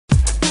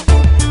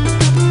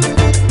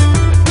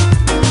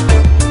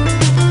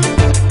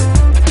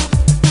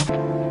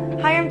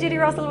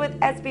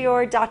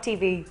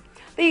sbr.tv.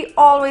 The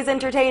always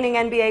entertaining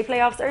NBA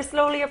playoffs are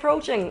slowly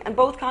approaching and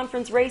both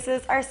conference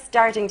races are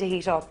starting to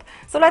heat up.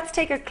 So let's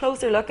take a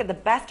closer look at the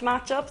best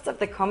matchups of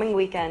the coming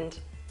weekend.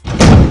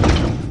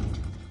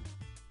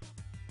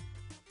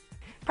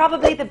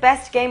 Probably the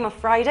best game of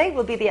Friday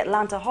will be the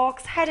Atlanta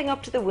Hawks heading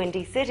up to the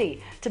Windy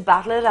City to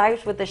battle it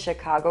out with the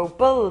Chicago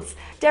Bulls.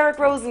 Derrick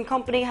Rose and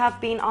company have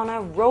been on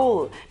a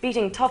roll,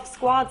 beating tough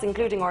squads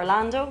including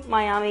Orlando,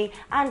 Miami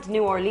and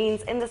New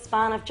Orleans in the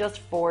span of just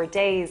 4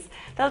 days.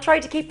 They'll try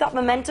to keep that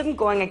momentum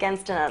going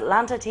against an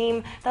Atlanta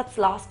team that's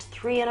lost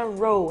 3 in a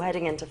row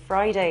heading into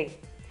Friday.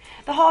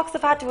 The Hawks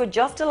have had to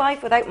adjust to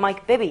life without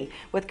Mike Bibby,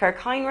 with Kirk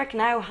Hinrich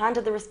now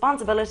handed the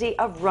responsibility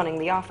of running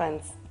the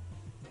offense.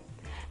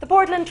 The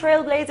Portland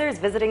Trail Blazers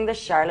visiting the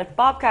Charlotte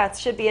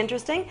Bobcats should be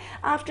interesting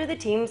after the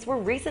teams were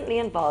recently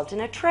involved in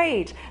a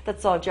trade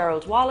that saw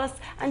Gerald Wallace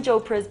and Joe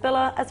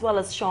Przybilla as well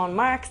as Sean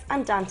Marks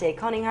and Dante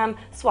Cunningham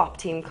swap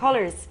team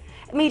colours.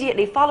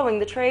 Immediately following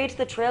the trade,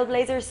 the Trail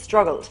Blazers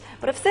struggled,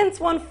 but have since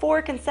won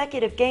 4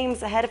 consecutive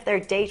games ahead of their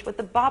date with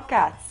the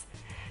Bobcats.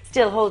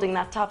 Still holding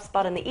that top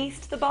spot in the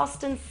East, the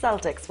Boston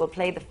Celtics will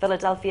play the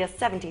Philadelphia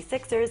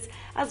 76ers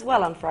as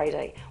well on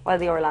Friday, while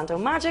the Orlando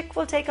Magic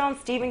will take on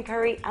Stephen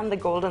Curry and the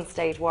Golden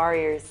State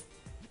Warriors.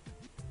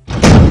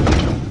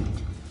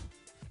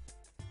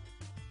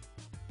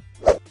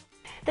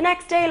 The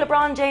next day,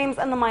 LeBron James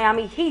and the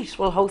Miami Heat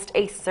will host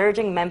a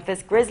surging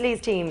Memphis Grizzlies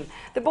team.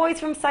 The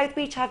boys from South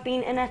Beach have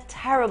been in a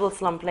terrible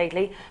slump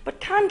lately, but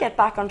can get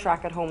back on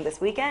track at home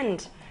this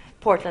weekend.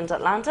 Portland,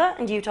 Atlanta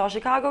and Utah,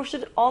 Chicago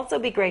should also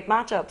be great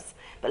matchups.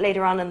 But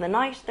later on in the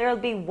night, there will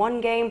be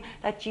one game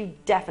that you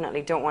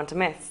definitely don't want to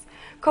miss.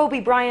 Kobe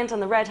Bryant and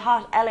the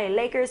red-hot LA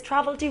Lakers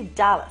travel to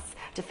Dallas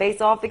to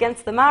face off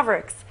against the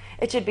Mavericks.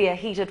 It should be a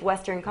heated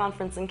Western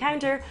Conference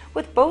encounter,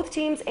 with both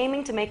teams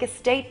aiming to make a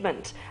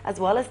statement, as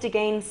well as to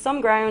gain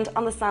some ground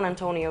on the San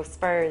Antonio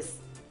Spurs.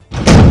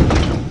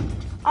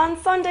 On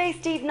Sunday,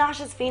 Steve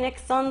Nash's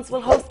Phoenix Suns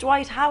will host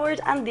Dwight Howard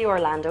and the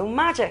Orlando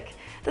Magic.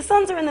 The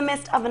Suns are in the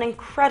midst of an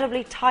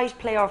incredibly tight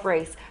playoff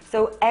race,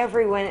 so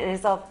every win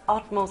is of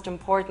utmost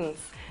importance.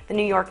 The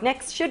New York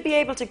Knicks should be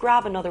able to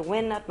grab another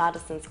win at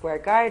Madison Square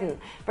Garden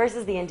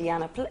versus the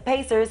Indiana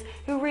Pacers,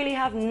 who really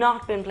have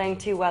not been playing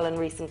too well in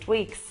recent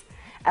weeks.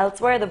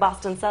 Elsewhere, the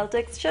Boston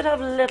Celtics should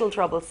have little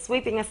trouble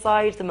sweeping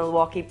aside the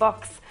Milwaukee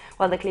Bucks,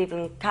 while the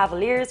Cleveland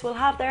Cavaliers will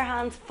have their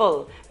hands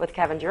full with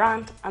Kevin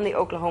Durant and the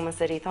Oklahoma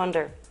City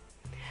Thunder.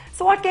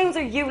 So what games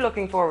are you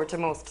looking forward to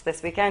most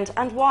this weekend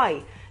and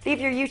why?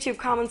 Leave your YouTube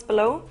comments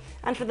below,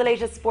 and for the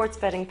latest sports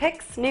betting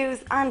picks, news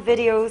and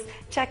videos,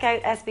 check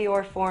out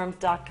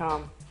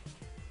sbrforum.com.